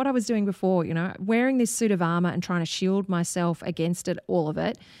 what I was doing before, wearing this suit of armor and trying to shield myself against it, all of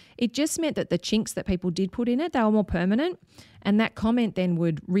it. It just meant that the chinks that people did put in it, they were more permanent. And that comment then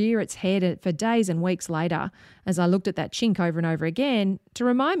would rear its head for days and weeks later as I looked at that chink over and over again to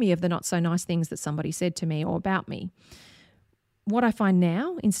remind me of the not so nice things that somebody said to me or about me. What I find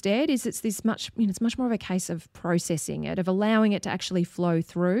now instead is it's much more of a case of processing it, of allowing it to actually flow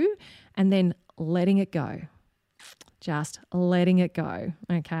through and then letting it go. Just letting it go,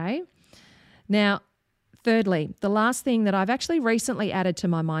 okay? Now, thirdly, the last thing that I've actually recently added to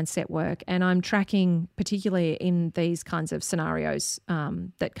my mindset work, and I'm tracking particularly in these kinds of scenarios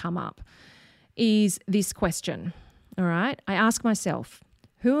that come up, is this question, all right? I ask myself,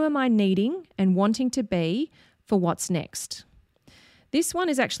 who am I needing and wanting to be for what's next? This one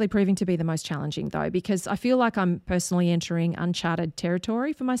is actually proving to be the most challenging though, because I feel like I'm personally entering uncharted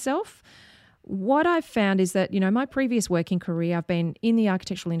territory for myself. What I've found is that, my previous working career, I've been in the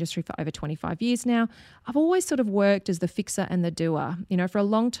architectural industry for over 25 years now. I've always sort of worked as the fixer and the doer. For a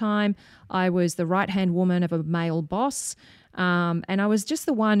long time, I was the right-hand woman of a male boss, and I was just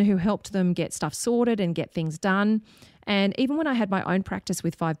the one who helped them get stuff sorted and get things done. And even when I had my own practice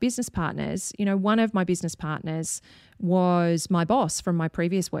with 5 business partners, one of my business partners was my boss from my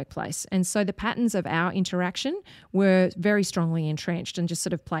previous workplace. And so the patterns of our interaction were very strongly entrenched and just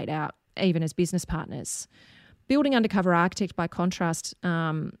sort of played out even as business partners. Building Undercover Architect, by contrast,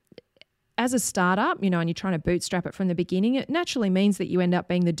 as a startup, and you're trying to bootstrap it from the beginning, it naturally means that you end up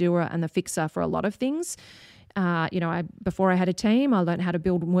being the doer and the fixer for a lot of things. Before I had a team, I learned how to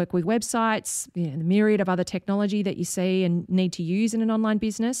build and work with websites, the myriad of other technology that you see and need to use in an online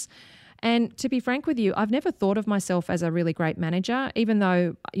business. And to be frank with you, I've never thought of myself as a really great manager, even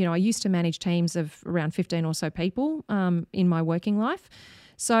though, I used to manage teams of around 15 or so people in my working life.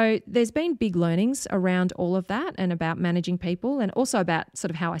 So there's been big learnings around all of that and about managing people and also about sort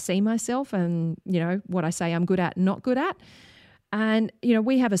of how I see myself and, what I say I'm good at and not good at. And,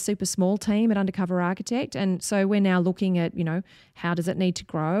 we have a super small team at Undercover Architect. And so we're now looking at, how does it need to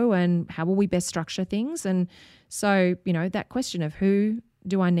grow and how will we best structure things? And so, that question of who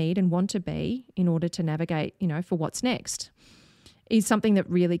do I need and want to be in order to navigate, for what's next is something that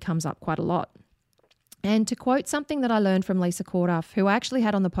really comes up quite a lot. And to quote something that I learned from Lisa Corduff, who I actually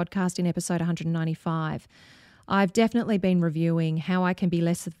had on the podcast in episode 195, I've definitely been reviewing how I can be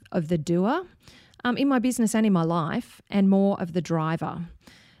less of the doer in my business and in my life and more of the driver.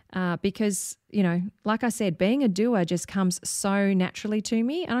 Because, like I said, being a doer just comes so naturally to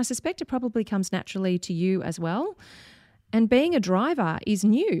me, and I suspect it probably comes naturally to you as well. And being a driver is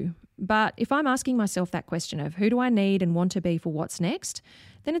new. But if I'm asking myself that question of who do I need and want to be for what's next,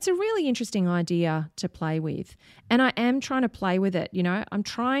 then it's a really interesting idea to play with. And I am trying to play with it. I'm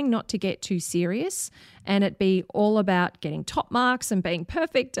trying not to get too serious and it be all about getting top marks and being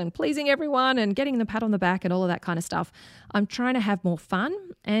perfect and pleasing everyone and getting the pat on the back and all of that kind of stuff. I'm trying to have more fun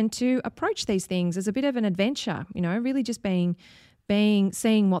and to approach these things as a bit of an adventure, really just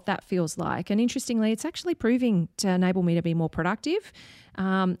seeing what that feels like. And interestingly, it's actually proving to enable me to be more productive.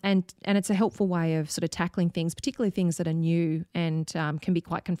 And it's a helpful way of sort of tackling things, particularly things that are new and can be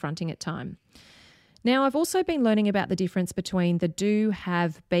quite confronting at times. Now, I've also been learning about the difference between the do,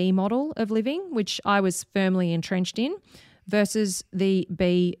 have, be model of living, which I was firmly entrenched in, versus the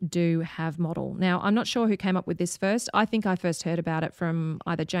be, do, have model. Now, I'm not sure who came up with this first. I think I first heard about it from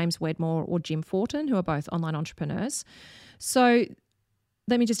either James Wedmore or Jim Fortin, who are both online entrepreneurs. So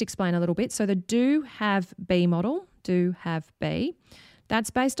let me just explain a little bit. So the do, have, be model, do, have, be,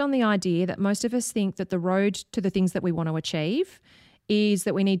 that's based on the idea that most of us think that the road to the things that we want to achieve is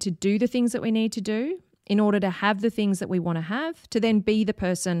that we need to do the things that we need to do in order to have the things that we want to have, to then be the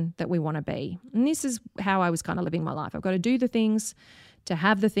person that we want to be. And this is how I was kind of living my life. I've got to do the things, to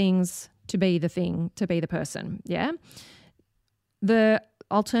have the things, to be the thing, to be the person. Yeah. The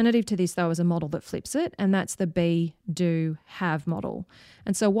alternative to this, though, is a model that flips it, and that's the be, do, have model.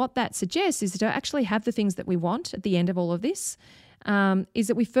 And so what that suggests is to actually have the things that we want at the end of all of this, is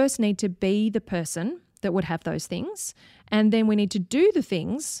that we first need to be the person that would have those things, and then we need to do the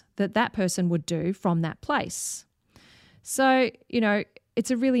things that that person would do from that place. So,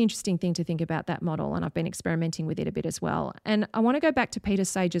 it's a really interesting thing to think about that model, and I've been experimenting with it a bit as well. And I want to go back to Peter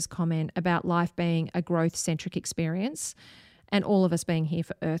Sage's comment about life being a growth-centric experience and all of us being here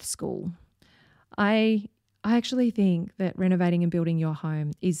for Earth School. I actually think that renovating and building your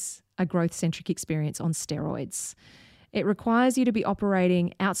home is a growth-centric experience on steroids. It requires you to be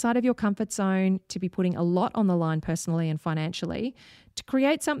operating outside of your comfort zone, to be putting a lot on the line personally and financially, to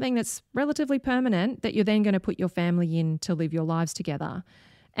create something that's relatively permanent that you're then going to put your family in to live your lives together.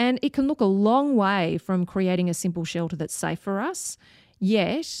 And it can look a long way from creating a simple shelter that's safe for us,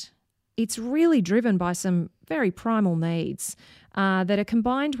 yet it's really driven by some very primal needs that are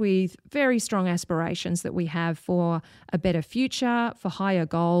combined with very strong aspirations that we have for a better future, for higher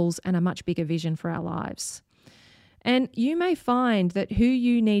goals, and a much bigger vision for our lives. And you may find that who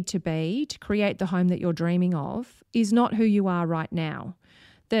you need to be to create the home that you're dreaming of is not who you are right now.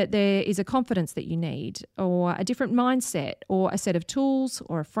 That there is a confidence that you need, or a different mindset, or a set of tools,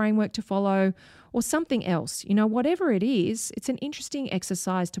 or a framework to follow, or something else. Whatever it is, it's an interesting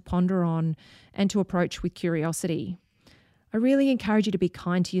exercise to ponder on and to approach with curiosity. I really encourage you to be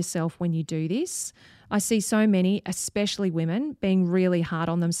kind to yourself when you do this. I see so many, especially women, being really hard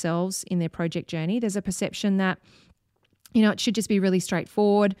on themselves in their project journey. There's a perception that, it should just be really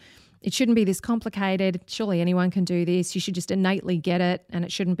straightforward. It shouldn't be this complicated. Surely anyone can do this. You should just innately get it, and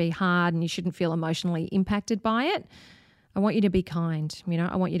it shouldn't be hard, and you shouldn't feel emotionally impacted by it. I want you to be kind.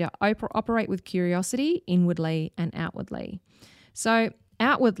 I want you to operate with curiosity inwardly and outwardly. So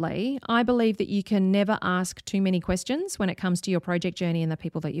outwardly, I believe that you can never ask too many questions when it comes to your project journey and the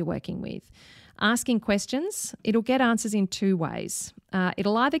people that you're working with. Asking questions, it'll get answers in two ways.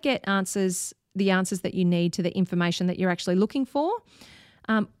 It'll either get the answers that you need to the information that you're actually looking for,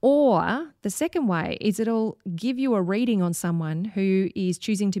 or the second way is it'll give you a reading on someone who is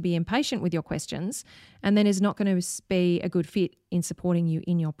choosing to be impatient with your questions and then is not going to be a good fit in supporting you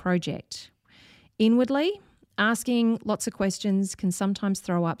in your project. Inwardly, asking lots of questions can sometimes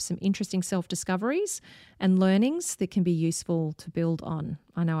throw up some interesting self-discoveries and learnings that can be useful to build on.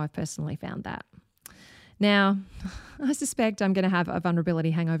 I know I've personally found that. Now, I suspect I'm going to have a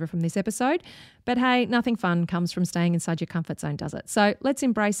vulnerability hangover from this episode, but hey, nothing fun comes from staying inside your comfort zone, does it? So let's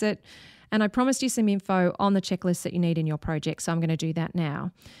embrace it. And I promised you some info on the checklist that you need in your project, so I'm going to do that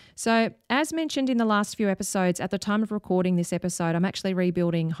now. So as mentioned in the last few episodes, at the time of recording this episode, I'm actually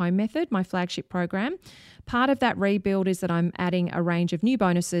rebuilding Home Method, my flagship program. Part of that rebuild is that I'm adding a range of new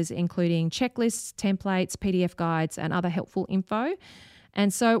bonuses, including checklists, templates, PDF guides, and other helpful info.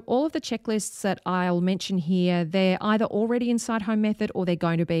 And so all of the checklists that I'll mention here, they're either already inside Home Method or they're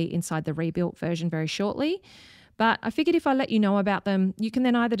going to be inside the rebuilt version very shortly. But I figured if I let you know about them, you can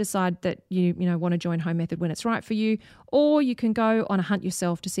then either decide that you want to join Home Method when it's right for you, or you can go on a hunt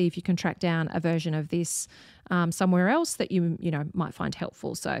yourself to see if you can track down a version of this somewhere else that you might find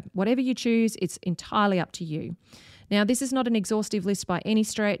helpful. So whatever you choose, it's entirely up to you. Now, this is not an exhaustive list by any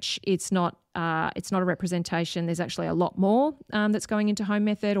stretch. It's not a representation. There's actually a lot more that's going into Home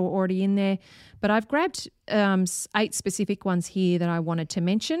Method or already in there. But I've grabbed 8 specific ones here that I wanted to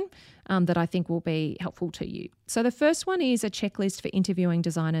mention that I think will be helpful to you. So the first one is a checklist for interviewing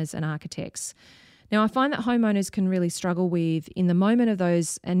designers and architects. Now, I find that homeowners can really struggle with, in the moment of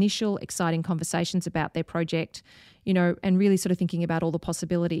those initial exciting conversations about their project, and really sort of thinking about all the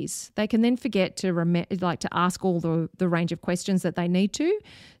possibilities. They can then forget to ask all the range of questions that they need to,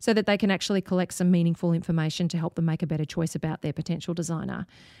 so that they can actually collect some meaningful information to help them make a better choice about their potential designer.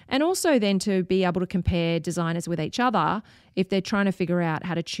 And also then to be able to compare designers with each other if they're trying to figure out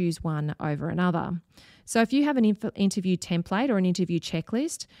how to choose one over another. So if you have an interview template or an interview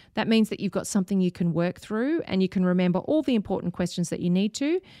checklist, that means that you've got something you can work through and you can remember all the important questions that you need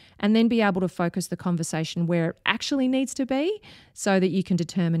to, and then be able to focus the conversation where it actually needs to be so that you can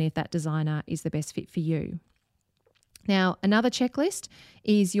determine if that designer is the best fit for you. Now, another checklist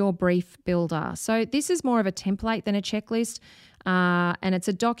is your brief builder. So this is more of a template than a checklist, and it's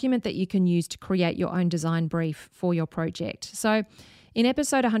a document that you can use to create your own design brief for your project. So in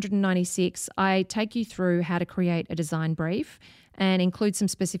episode 196, I take you through how to create a design brief and include some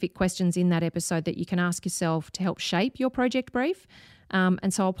specific questions in that episode that you can ask yourself to help shape your project brief.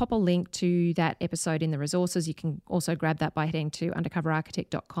 And so I'll pop a link to that episode in the resources. You can also grab that by heading to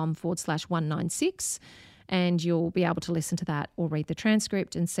undercoverarchitect.com/196, and you'll be able to listen to that or read the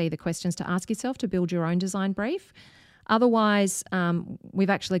transcript and see the questions to ask yourself to build your own design brief. Otherwise, we've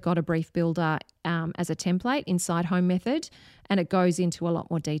actually got a brief builder as a template inside Home Method, and it goes into a lot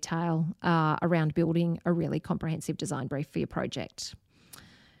more detail around building a really comprehensive design brief for your project.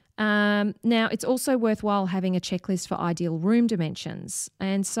 Now, it's also worthwhile having a checklist for ideal room dimensions.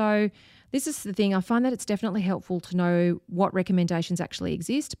 And so this is the thing, I find that it's definitely helpful to know what recommendations actually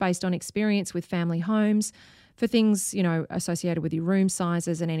exist based on experience with family homes for things, associated with your room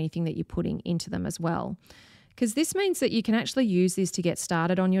sizes and anything that you're putting into them as well. Because this means that you can actually use this to get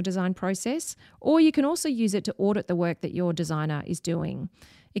started on your design process, or you can also use it to audit the work that your designer is doing.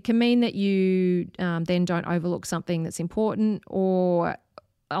 It can mean that you then don't overlook something that's important or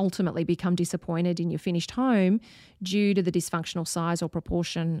ultimately become disappointed in your finished home due to the dysfunctional size or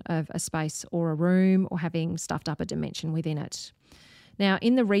proportion of a space or a room or having stuffed up a dimension within it. Now,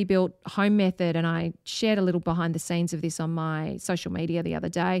 in the Rebuilt Home Method, and I shared a little behind the scenes of this on my social media the other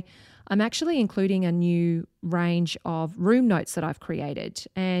day, I'm actually including a new range of room notes that I've created,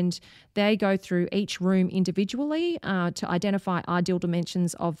 and they go through each room individually to identify ideal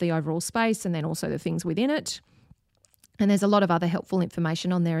dimensions of the overall space and then also the things within it. And there's a lot of other helpful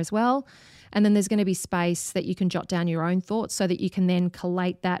information on there as well. And then there's going to be space that you can jot down your own thoughts so that you can then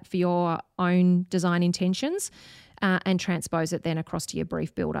collate that for your own design intentions and transpose it then across to your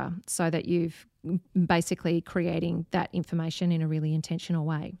brief builder so that you've basically creating that information in a really intentional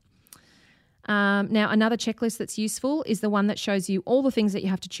way. Now, another checklist that's useful is the one that shows you all the things that you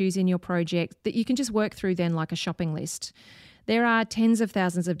have to choose in your project that you can just work through then like a shopping list. There are tens of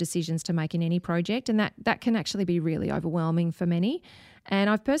thousands of decisions to make in any project, and that can actually be really overwhelming for many. And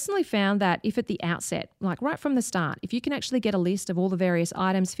I've personally found that if at the outset, like right from the start, if you can actually get a list of all the various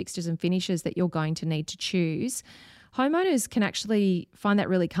items, fixtures and finishes that you're going to need to choose, homeowners can actually find that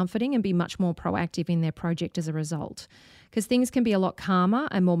really comforting and be much more proactive in their project as a result, because things can be a lot calmer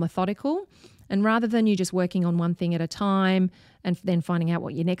and more methodical. And rather than you just working on one thing at a time and then finding out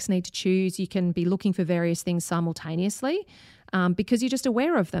what you next need to choose, you can be looking for various things simultaneously because you're just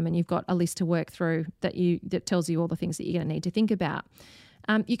aware of them and you've got a list to work through that tells you all the things that you're going to need to think about.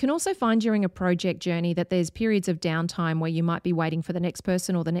 You can also find during a project journey that there's periods of downtime where you might be waiting for the next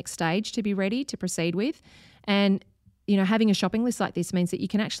person or the next stage to be ready to proceed with. And having a shopping list like this means that you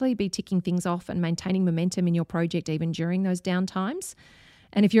can actually be ticking things off and maintaining momentum in your project even during those downtimes.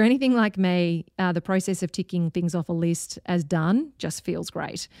 And if you're anything like me, the process of ticking things off a list as done just feels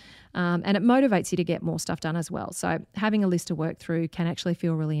great. And it motivates you to get more stuff done as well. So having a list to work through can actually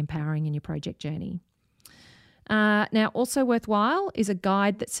feel really empowering in your project journey. Now, also worthwhile is a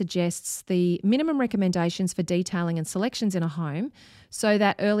guide that suggests the minimum recommendations for detailing and selections in a home so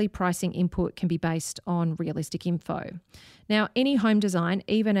that early pricing input can be based on realistic info. Now, any home design,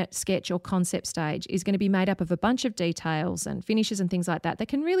 even at sketch or concept stage, is going to be made up of a bunch of details and finishes and things like that that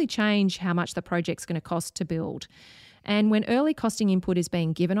can really change how much the project's going to cost to build. And when early costing input is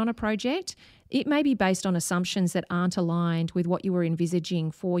being given on a project, it may be based on assumptions that aren't aligned with what you were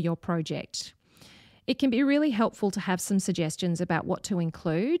envisaging for your project. It can be really helpful to have some suggestions about what to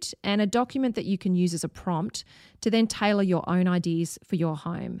include and a document that you can use as a prompt to then tailor your own ideas for your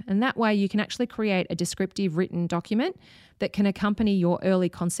home. And that way you can actually create a descriptive written document that can accompany your early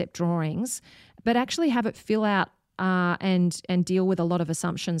concept drawings, but actually have it fill out and deal with a lot of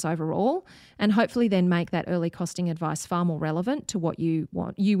assumptions overall, and hopefully then make that early costing advice far more relevant to what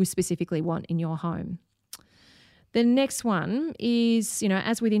you specifically want in your home. The next one is,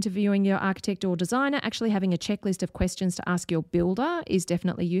 as with interviewing your architect or designer, actually having a checklist of questions to ask your builder is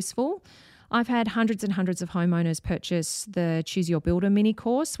definitely useful. I've had hundreds and hundreds of homeowners purchase the Choose Your Builder mini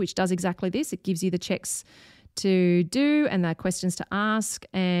course, which does exactly this. It gives you the checks to do and the questions to ask.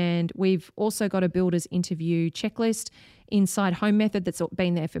 And we've also got a builder's interview checklist inside Home Method that's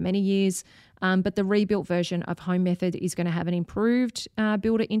been there for many years. But the rebuilt version of Home Method is going to have an improved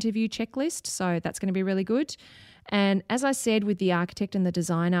builder interview checklist. So that's going to be really good. And as I said with the architect and the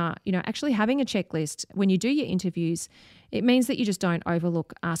designer, actually having a checklist when you do your interviews, it means that you just don't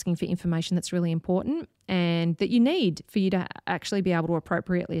overlook asking for information that's really important and that you need for you to actually be able to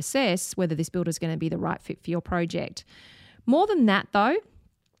appropriately assess whether this builder is going to be the right fit for your project. More than that, though,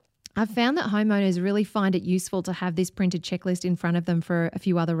 I've found that homeowners really find it useful to have this printed checklist in front of them for a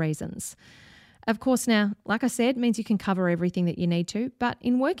few other reasons. Of course, now, like I said, means you can cover everything that you need to, but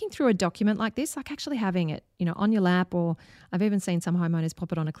in working through a document like this, like actually having it, on your lap, or I've even seen some homeowners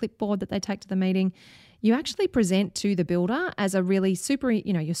pop it on a clipboard that they take to the meeting, you actually present to the builder as a really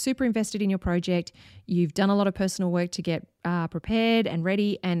you're super invested in your project, you've done a lot of personal work to get prepared and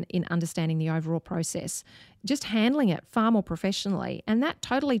ready and in understanding the overall process, just handling it far more professionally. And that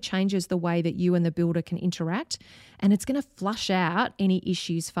totally changes the way that you and the builder can interact, and it's going to flush out any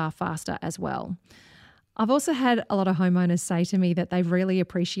issues far faster as well. I've also had a lot of homeowners say to me that they've really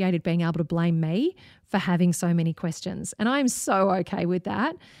appreciated being able to blame me for having so many questions. And I'm so okay with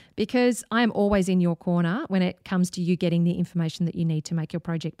that because I am always in your corner when it comes to you getting the information that you need to make your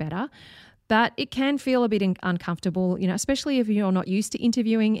project better. But it can feel a bit uncomfortable, especially if you're not used to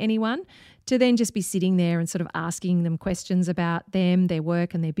interviewing anyone, to then just be sitting there and sort of asking them questions about them, their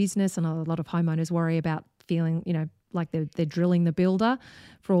work and their business. And a lot of homeowners worry about feeling, like they're drilling the builder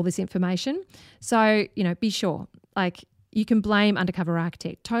for all this information. So, be sure, you can blame Undercover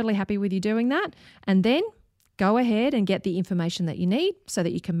Architect. Totally happy with you doing that. And then go ahead and get the information that you need so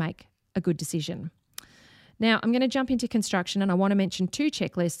that you can make a good decision. Now, I'm going to jump into construction, and I want to mention 2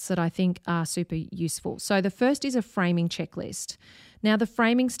 checklists that I think are super useful. So the first is a framing checklist. Now, the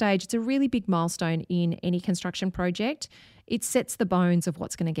framing stage, it's a really big milestone in any construction project. It sets the bones of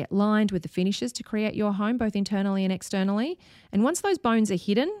what's going to get lined with the finishes to create your home, both internally and externally. And once those bones are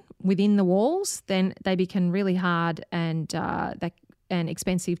hidden within the walls, then they become really hard and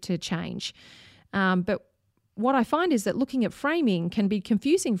expensive to change. But what I find is that looking at framing can be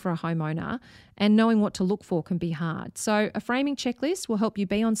confusing for a homeowner, and knowing what to look for can be hard. So a framing checklist will help you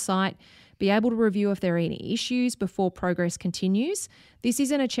be on site, be able to review if there are any issues before progress continues. This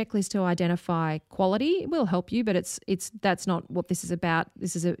isn't a checklist to identify quality. It will help you, but that's not what this is about.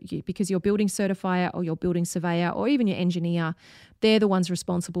 This is because your building certifier or your building surveyor or even your engineer, they're the ones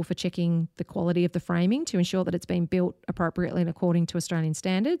responsible for checking the quality of the framing to ensure that it's been built appropriately and according to Australian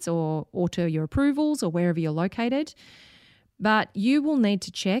standards or to your approvals or wherever you're located. But you will need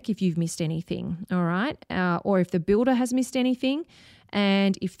to check if you've missed anything, all right? Or if the builder has missed anything,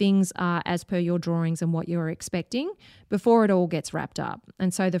 and if things are as per your drawings and what you're expecting before it all gets wrapped up.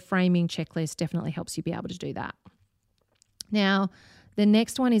 And so the framing checklist definitely helps you be able to do that. Now, the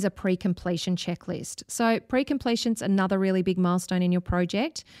next one is a pre-completion checklist. So pre-completion's another really big milestone in your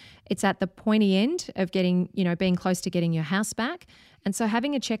project. It's at the pointy end of being close to getting your house back. And so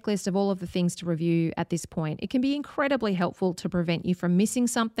having a checklist of all of the things to review at this point, it can be incredibly helpful to prevent you from missing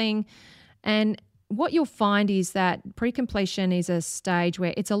something. And what you'll find is that pre-completion is a stage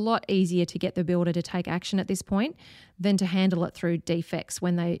where it's a lot easier to get the builder to take action at this point than to handle it through defects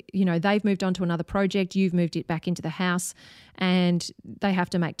when they've moved on to another project, you've moved it back into the house, and they have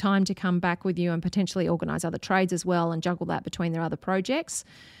to make time to come back with you and potentially organise other trades as well and juggle that between their other projects.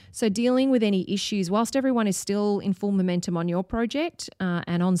 So dealing with any issues, whilst everyone is still in full momentum on your project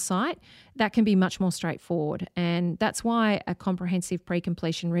and on site, that can be much more straightforward. And that's why a comprehensive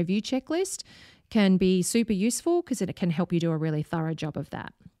pre-completion review checklist can be super useful because it can help you do a really thorough job of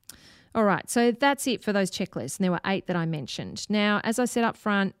that. All right, so that's it for those checklists. And there were 8 that I mentioned. Now, as I said up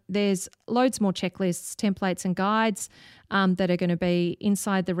front, there's loads more checklists, templates and guides that are going to be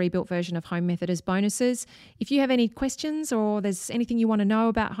inside the rebuilt version of Home Method as bonuses. If you have any questions or there's anything you want to know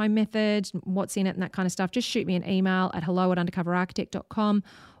about Home Method, what's in it and that kind of stuff, just shoot me an email at hello@undercoverarchitect.com,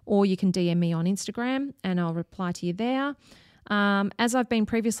 or you can DM me on Instagram and I'll reply to you there. As I've been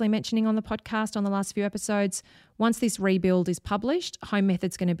previously mentioning on the podcast on the last few episodes, once this rebuild is published, Home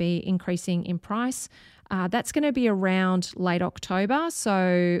Method's going to be increasing in price. That's going to be around late October,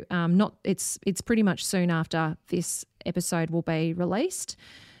 so it's pretty much soon after this episode will be released.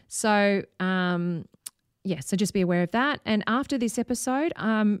 So so just be aware of that. And after this episode,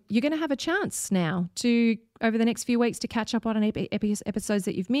 you're going to have a chance now to, over the next few weeks, to catch up on any episodes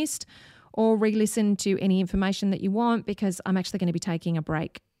that you've missed, or re-listen to any information that you want, because I'm actually going to be taking a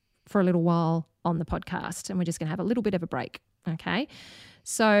break for a little while on the podcast, and we're just going to have a little bit of a break, okay?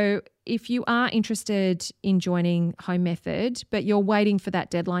 So if you are interested in joining Home Method, but you're waiting for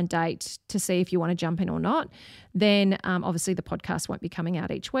that deadline date to see if you want to jump in or not, then obviously the podcast won't be coming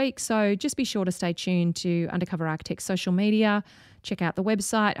out each week. So just be sure to stay tuned to Undercover Architect's social media. Check out the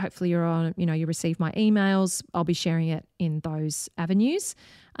website. Hopefully you receive my emails. I'll be sharing it in those avenues.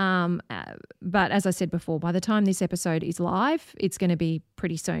 But as I said before, by the time this episode is live, it's going to be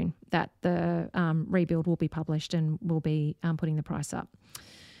pretty soon that the rebuild will be published and we'll be putting the price up.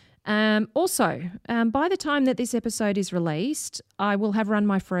 Also, by the time that this episode is released, I will have run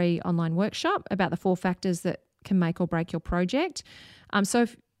my free online workshop about the 4 factors that can make or break your project. So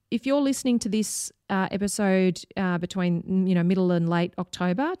if you're listening to this episode between middle and late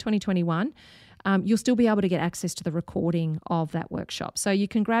October 2021, you'll still be able to get access to the recording of that workshop. So you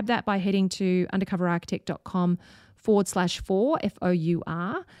can grab that by heading to undercoverarchitect.com/4,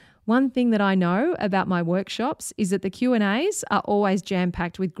 FOUR. One thing that I know about my workshops is that the Q&As are always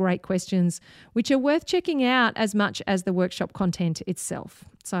jam-packed with great questions, which are worth checking out as much as the workshop content itself.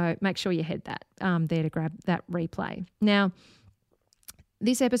 So make sure you head there to grab that replay. Now,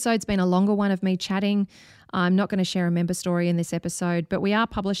 this episode's been a longer one of me chatting. I'm not going to share a member story in this episode, but we are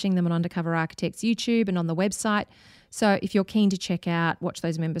publishing them on Undercover Architects YouTube and on the website. So if you're keen to check out, watch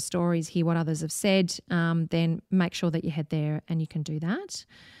those member stories, hear what others have said, then make sure that you head there and you can do that.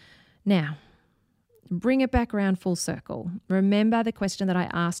 Now, bring it back around full circle. Remember the question that I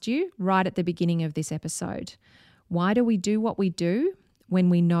asked you right at the beginning of this episode. Why do we do what we do when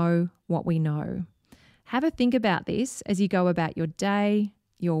we know what we know? Have a think about this as you go about your day,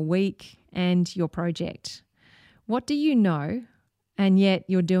 your week, and your project. What do you know, and yet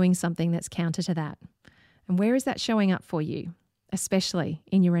you're doing something that's counter to that? And where is that showing up for you, especially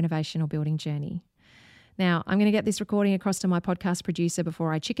in your renovation or building journey? Now, I'm going to get this recording across to my podcast producer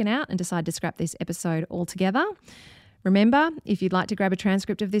before I chicken out and decide to scrap this episode altogether. Remember, if you'd like to grab a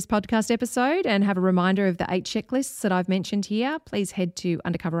transcript of this podcast episode and have a reminder of the 8 checklists that I've mentioned here, please head to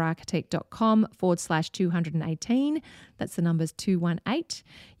undercoverarchitect.com/218. That's the numbers 218.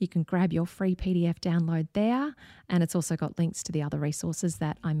 You can grab your free PDF download there, and it's also got links to the other resources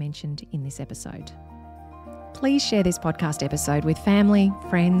that I mentioned in this episode. Please share this podcast episode with family,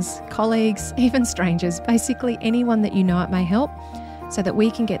 friends, colleagues, even strangers, basically anyone that you know it may help, so that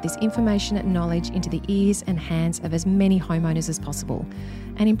we can get this information and knowledge into the ears and hands of as many homeowners as possible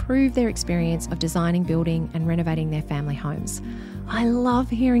and improve their experience of designing, building and renovating their family homes. I love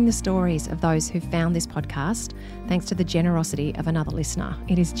hearing the stories of those who found this podcast thanks to the generosity of another listener.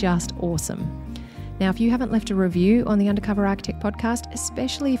 It is just awesome. Now, if you haven't left a review on the Undercover Architect podcast,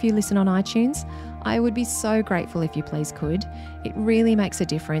 especially if you listen on iTunes, I would be so grateful if you please could. It really makes a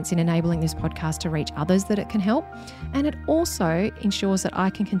difference in enabling this podcast to reach others that it can help. And it also ensures that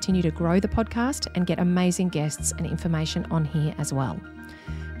I can continue to grow the podcast and get amazing guests and information on here as well.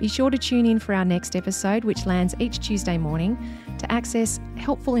 Be sure to tune in for our next episode, which lands each Tuesday morning, to access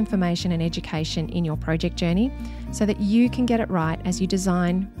helpful information and education in your project journey so that you can get it right as you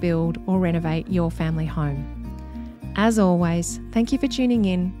design, build, or renovate your family home. As always, thank you for tuning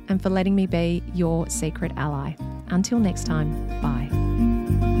in and for letting me be your secret ally. Until next time, bye.